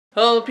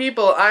Hello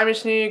people, I'm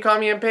Mr. Neo, call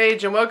me on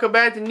Page, and welcome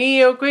back to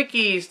Neo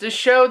Quickies, the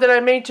show that I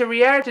make to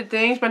react to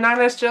things, but not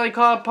necessarily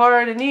call it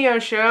part of the Neo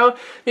show,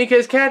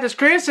 because Cactus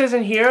Chris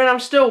isn't here, and I'm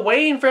still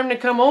waiting for him to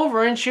come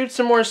over and shoot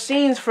some more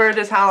scenes for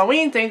this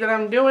Halloween thing that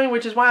I'm doing,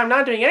 which is why I'm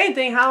not doing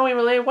anything Halloween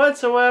related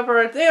whatsoever.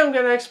 I think I'm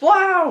gonna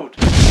explode!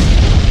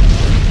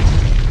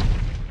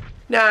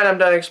 Now that I'm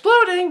done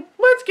exploding,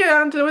 let's get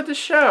on with the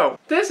show.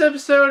 This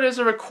episode is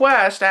a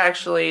request,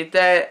 actually,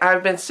 that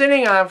I've been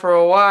sitting on for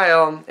a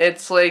while.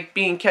 It's like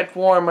being kept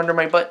warm under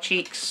my butt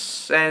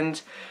cheeks,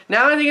 and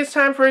now I think it's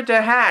time for it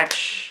to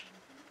hatch.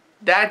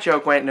 That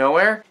joke went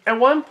nowhere. At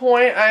one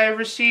point, I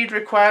received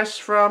requests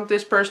from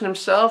this person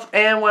himself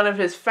and one of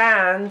his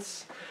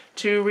fans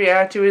to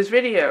react to his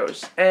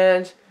videos,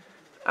 and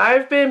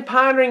I've been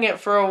pondering it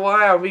for a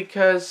while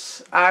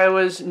because I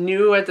was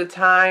new at the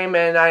time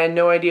and I had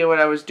no idea what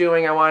I was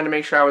doing. I wanted to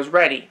make sure I was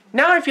ready.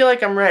 Now I feel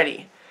like I'm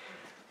ready.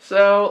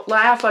 So,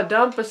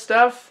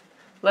 LaughADumpAStuff,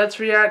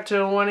 let's react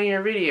to one of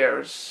your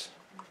videos.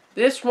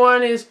 This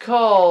one is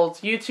called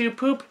YouTube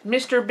Poop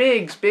Mr.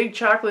 Big's Big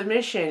Chocolate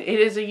Mission. It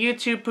is a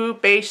YouTube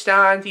poop based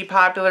on the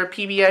popular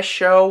PBS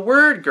show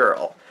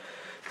WordGirl.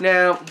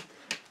 Now,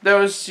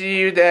 those of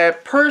you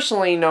that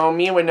personally know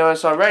me would know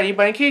this already,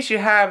 but in case you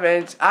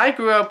haven't, I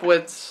grew up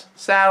with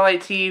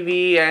satellite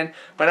TV, and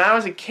when I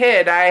was a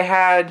kid, I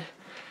had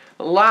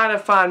a lot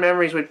of fond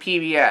memories with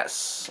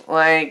PBS.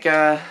 Like,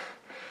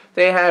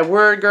 they had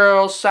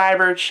WordGirl,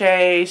 Cyber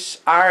Chase,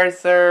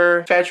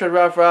 Arthur, Fetch with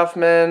Rough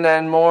Ruffman,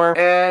 and more.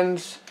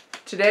 And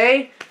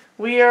today,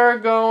 we are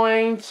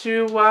going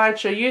to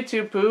watch a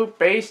YouTube poop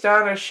based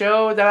on a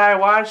show that I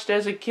watched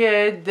as a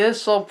kid.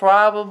 This will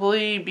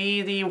probably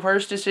be the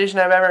worst decision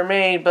I've ever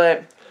made,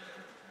 but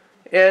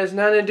it has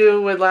nothing to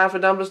do with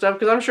LaughADumpAStuff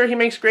because I'm sure he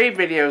makes great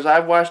videos.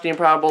 I've watched the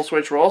improv-ables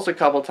switch roles a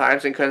couple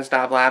times and couldn't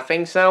stop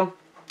laughing, so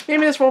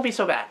maybe this won't be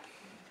so bad.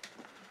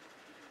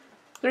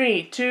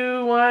 3,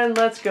 2, 1,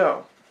 let's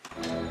go.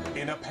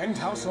 In a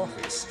penthouse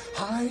office,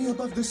 high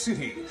above the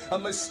city, a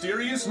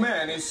mysterious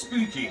man is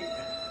speaking.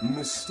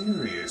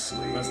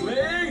 Mysteriously. Leslie?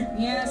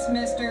 Yes,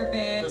 Mr.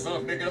 Big.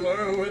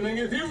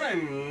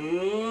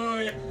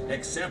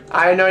 Except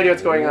I have no idea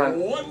what's going on.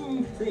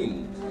 One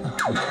thing.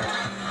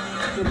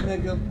 The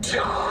mega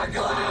chocolate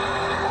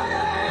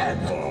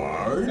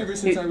bar. Ever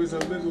since I was a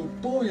little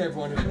boy, I've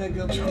wanted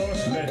mega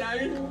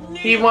chocolate.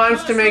 He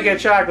wants to make a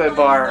chocolate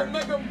bar.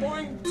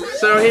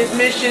 So his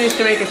mission is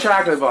to make a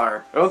chocolate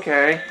bar.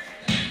 Okay.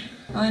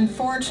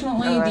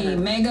 Unfortunately, the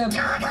Mega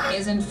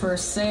isn't for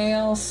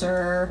sale,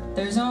 sir.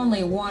 There's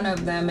only one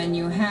of them, and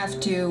you have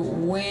to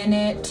win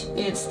it.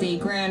 It's the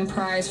grand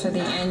prize for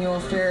the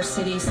annual Fair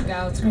City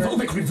Scouts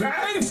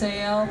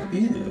sale.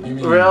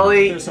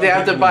 Really? They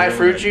have to buy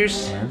fruit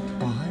juice?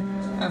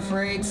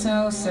 Afraid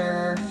so,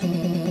 sir.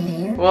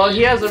 Well,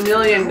 he has $1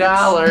 million.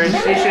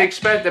 He should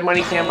expect that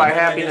money can't buy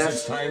happiness.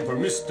 It's time for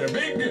Mr.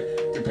 Big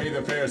to pay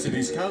the Fair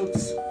City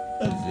Scouts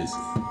a visit.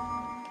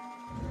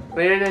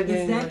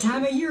 It's that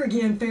time of year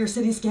again, Fair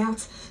City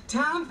Scouts.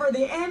 Time for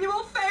the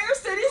annual Fair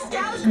City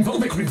Scouts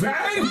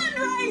fundraiser!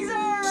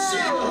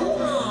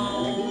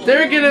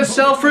 They're gonna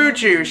sell fruit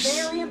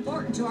juice. Very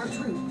important to our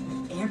troop.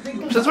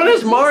 Since when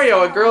is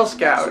Mario a Girl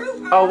Scout?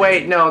 Oh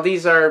wait, no,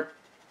 these are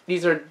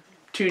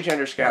two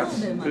gender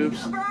scouts.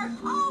 Oops.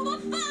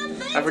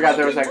 I forgot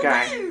there was that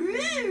guy.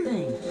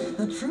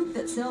 The troop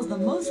that sells the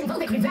most in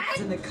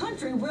the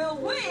country will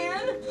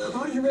win.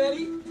 Are you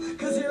ready?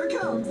 Because here it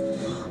comes.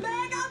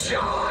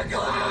 Chocolate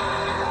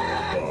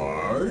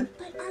bar.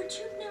 But our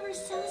troop never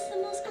sells the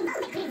most.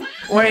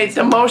 Wait,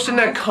 the most in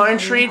the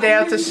country? They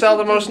have to sell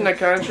the most in the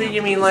country?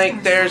 You mean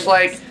like there's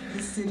like...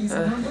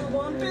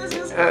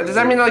 does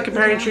that mean like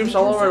comparing troops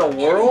all over the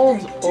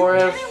world? Or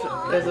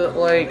is it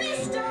like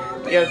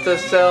you have to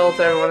sell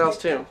to everyone else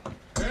too?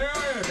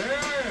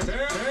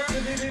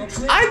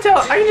 I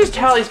can just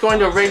tell he's going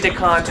to rig the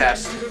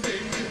contest.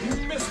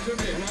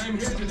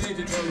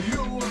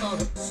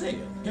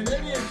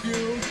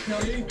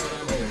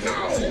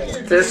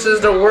 This is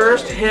the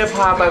worst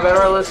hip-hop I've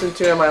ever listened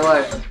to in my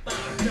life.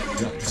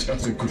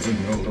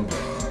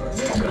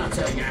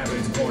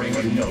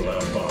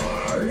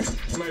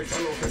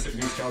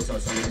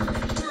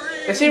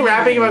 Is he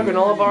rapping about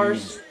granola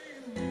bars?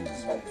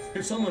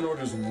 If someone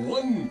orders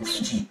one,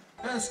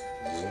 ask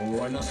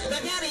why not.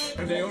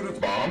 If they order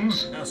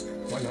bombs, ask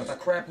why not a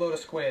crap load of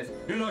squid.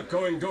 You're not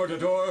going door to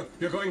door.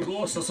 You're going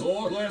glass to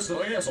floor, glass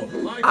to asshole.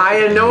 I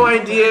had no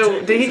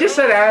idea. Did he just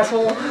say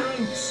asshole?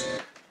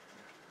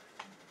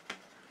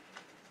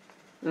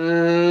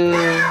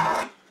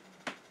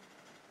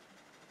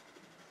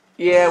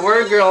 Yeah,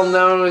 WordGirl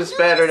knows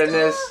better than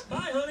this.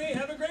 Bye, honey.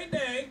 Have a great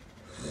day.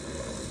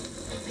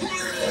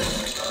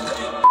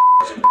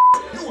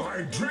 You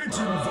hydrate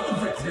and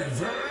Volvic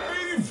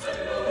Revive. Oh,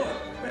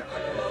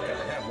 well,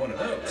 gotta have one of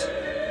those.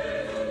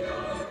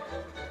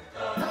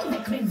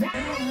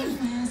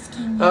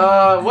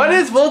 What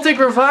is Voltic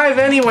Revive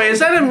anyway? Is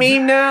that a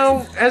meme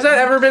now? Has that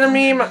ever been a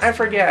meme? I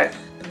forget.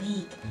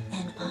 Bleak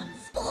and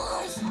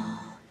unforceful.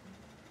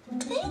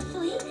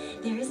 Thankfully,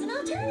 there is an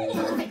alternative.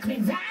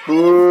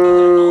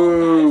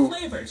 Ooh.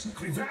 Flavors.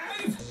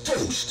 Revive.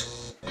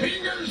 Toast.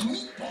 Fingers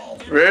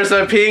meatball. Where's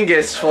the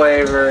Pingus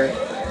flavor?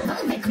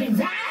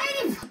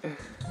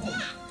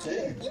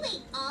 You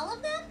ate all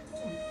of them?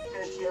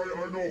 Oh, sorry, I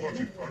know,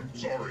 Hutchie. I'm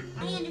sorry.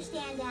 I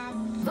understand, Dad.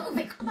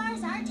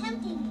 Bars are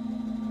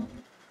tempting.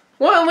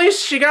 Well, at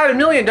least she got $1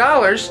 million,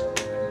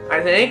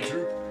 I think.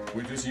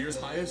 With this year's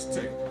highest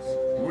tickets,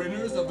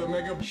 winners of the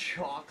mega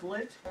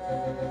chocolate.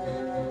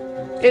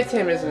 It's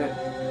him, isn't it?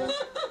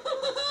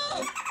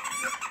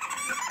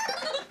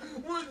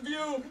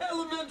 Woodview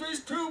Elementary's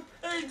Troop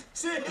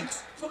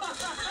 865.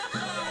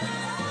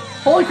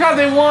 Holy crap,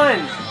 they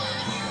won!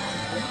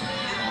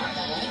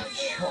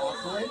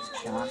 Chocolate,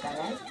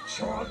 chocolate,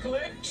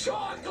 chocolate,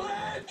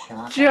 chocolate.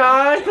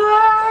 Chocolate!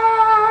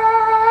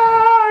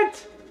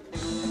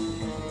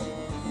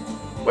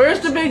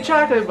 Where's the big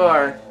chocolate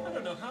bar? I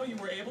don't know how you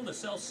were able to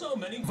sell so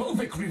many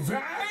Vovik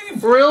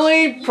Revive.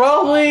 Really?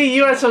 Probably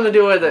you had something to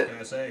do with it. Can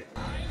I say?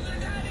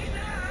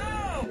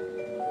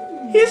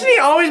 Isn't he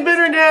always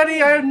bitter,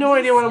 Daddy? I have no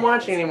idea what I'm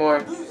watching anymore.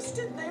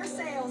 Boosted their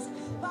sales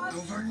by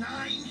Over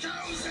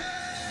 9,000.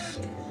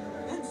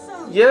 and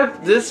so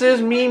Yep, this is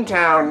Meme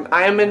Town.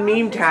 I am in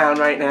Meme Town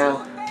right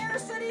now. Fair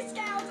City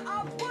Scouts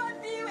of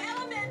Woodview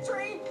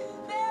Elementary,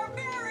 their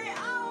very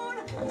own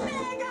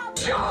mega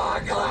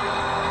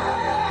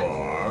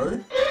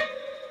Bar.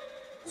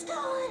 It's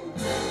gone.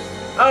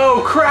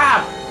 Oh,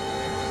 crap!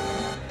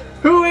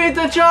 Who ate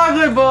the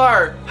chocolate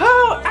bar?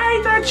 Who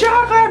ate the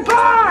chocolate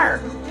bar?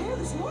 There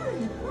this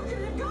morning. Where could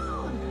it have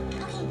gone?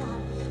 Okay,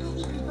 Bob. I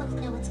think we both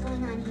know what's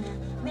going on here.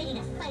 Ready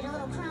to fight a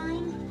little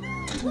crime?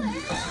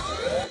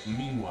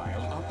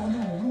 Meanwhile, up on the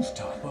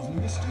rooftop of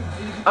Mr.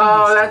 Big.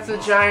 Oh, that's a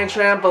giant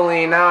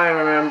trampoline. Now I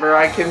remember.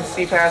 I can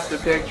see past the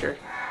picture.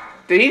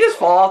 Did he just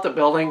fall off the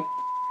building?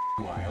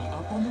 Meanwhile,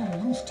 up on the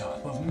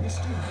rooftop of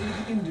Mr.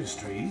 Big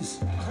Industries.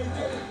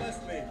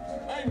 Leslie,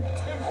 I'm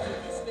tempted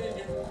to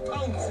stay in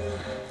Townsend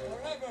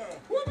forever.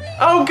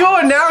 Oh,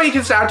 good. Now he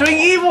can stop doing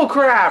evil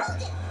crap. There,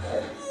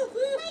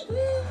 Mr. Big.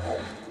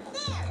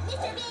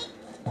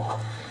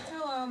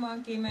 Hello,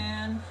 monkey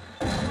man.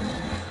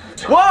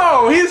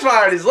 Whoa, he's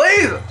fired his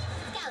laser.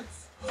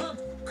 Scouts. Of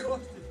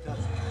course it does.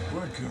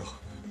 WordGirl.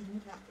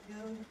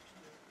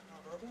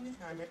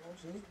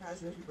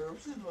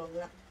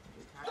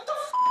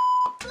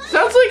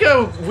 Sounds like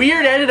a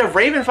weird edit of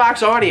Raven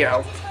Fox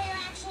audio. For your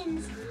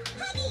actions.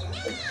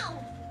 Huggy, now!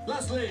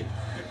 Leslie,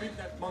 defeat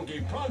that monkey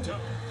pronto.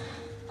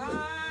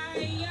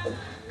 I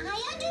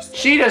understand.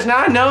 She does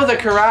not know the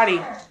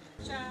karate.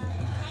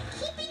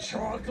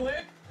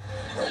 Chocolate.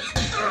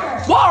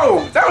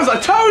 Whoa, that was a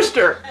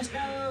toaster.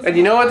 And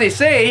you know what they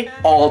say?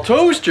 All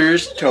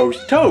toasters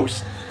toast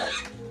toast.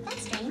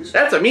 That's strange.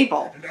 That's a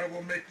meatball. And I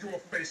will make you a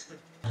face that...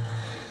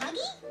 Huggy?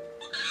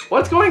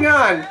 What's going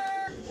on?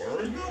 Where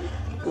are you?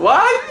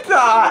 What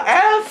the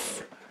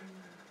F?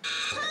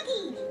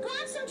 Huggy,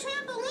 grab some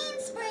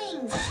trampoline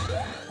springs.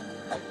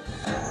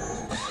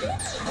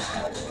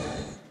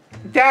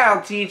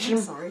 That'll teach him.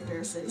 Sorry,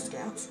 Fair City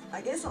Scouts.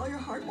 I guess all your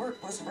hard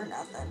work was for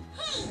nothing.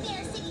 Hey,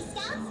 Fair City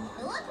Scouts,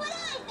 look what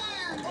I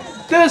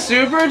found. The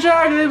super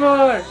chocolate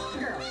bar.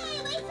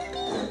 Hey, wait for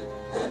me.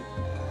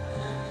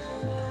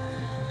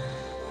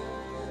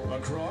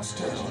 Across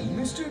town,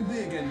 Mr.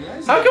 Big and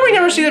Leslie. How come we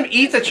never see them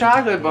eat the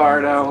chocolate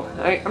bar though?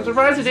 I'm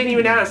surprised it didn't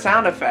even add a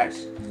sound effect.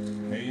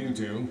 Hey, you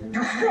two.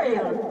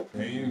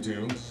 Hey, you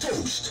two.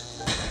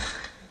 Toast.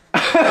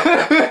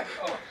 I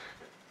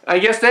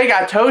guess they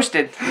got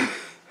toasted.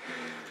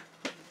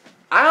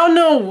 I don't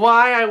know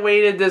why I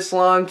waited this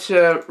long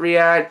to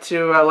react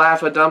to a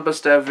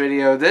LaughADumpAStuff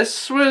video.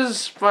 This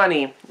was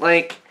funny.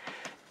 Like,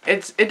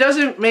 it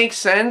doesn't make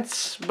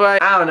sense,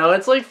 but I don't know.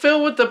 It's like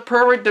filled with the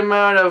perfect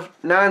amount of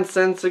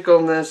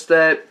nonsensicalness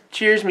that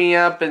cheers me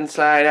up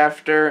inside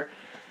after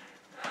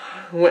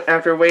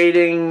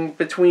waiting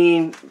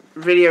between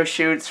video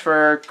shoots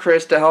for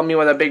Chris to help me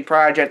with a big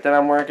project that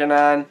I'm working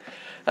on.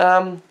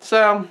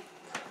 So,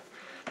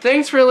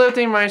 thanks for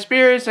lifting my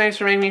spirits. Thanks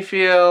for making me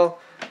feel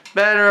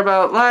better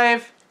about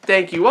life.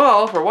 Thank you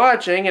all for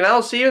watching, and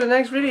I'll see you in the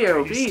next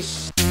video.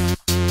 Peace.